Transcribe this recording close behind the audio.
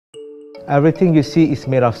Everything you see is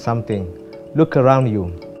made of something. Look around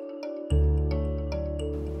you.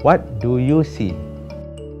 What do you see?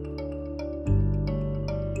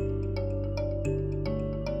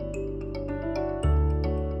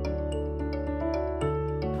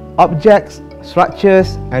 Objects,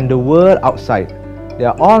 structures, and the world outside. They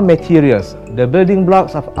are all materials, the building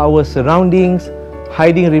blocks of our surroundings,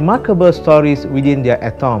 hiding remarkable stories within their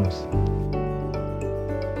atoms.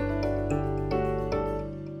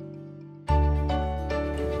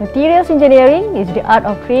 Materials engineering is the art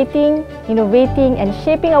of creating, innovating, and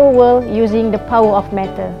shaping our world using the power of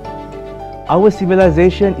matter. Our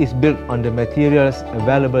civilization is built on the materials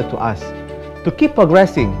available to us. To keep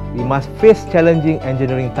progressing, we must face challenging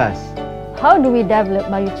engineering tasks. How do we develop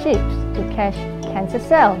biochips to catch cancer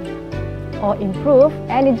cells? Or improve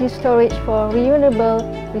energy storage for renewable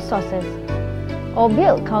resources? Or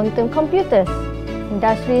build quantum computers?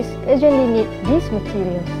 Industries urgently need these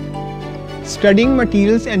materials. Studying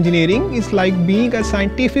materials engineering is like being a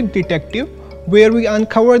scientific detective where we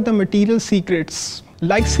uncover the material secrets.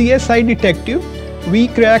 Like CSI detective, we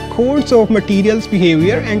crack codes of materials'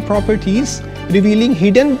 behavior and properties, revealing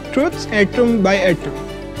hidden truths atom by atom.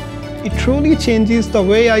 It truly changes the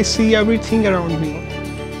way I see everything around me.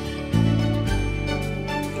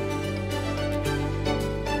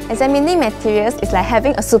 Examining materials is like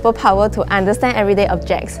having a superpower to understand everyday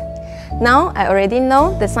objects. Now, I already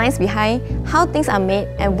know the science behind how things are made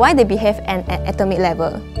and why they behave at an atomic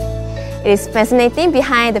level. It is fascinating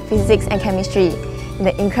behind the physics and chemistry in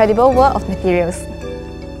the incredible world of materials.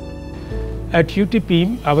 At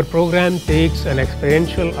UTP, our program takes an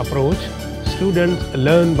experiential approach. Students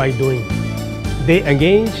learn by doing. They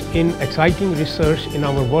engage in exciting research in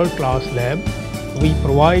our world-class lab. We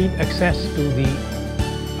provide access to the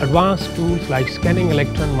advanced tools like scanning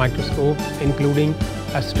electron microscope, including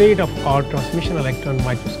a state-of-the-art transmission electron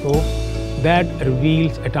microscope that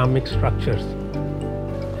reveals atomic structures.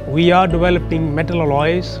 We are developing metal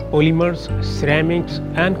alloys, polymers, ceramics,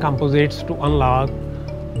 and composites to unlock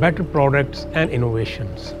better products and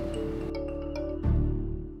innovations.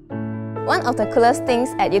 One of the coolest things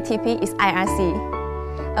at UTP is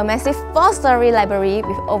IRC, a massive 4-story library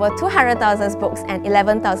with over 200,000 books and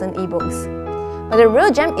 11,000 e-books. But the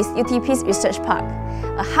real gem is UTP's Research Park,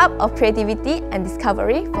 a hub of creativity and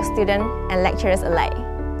discovery for students and lecturers alike.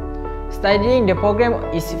 Studying the program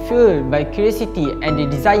is fueled by curiosity and the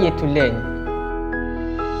desire to learn.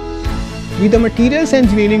 With a materials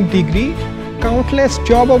engineering degree, countless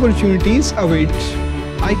job opportunities await.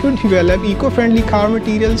 I could develop eco-friendly car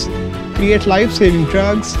materials, create life-saving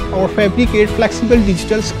drugs, or fabricate flexible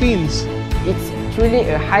digital screens. It's truly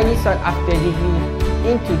a highly sought-after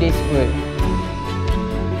degree in today's world.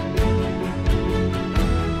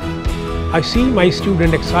 I see my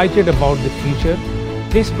students excited about the future.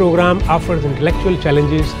 This program offers intellectual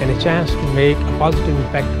challenges and a chance to make a positive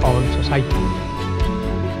impact on society.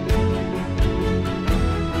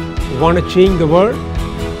 We want to change the world.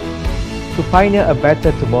 To pioneer a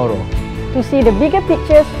better tomorrow. To see the bigger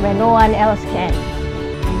pictures where no one else can.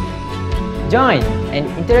 Join an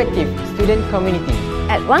interactive student community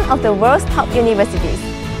at one of the world's top universities.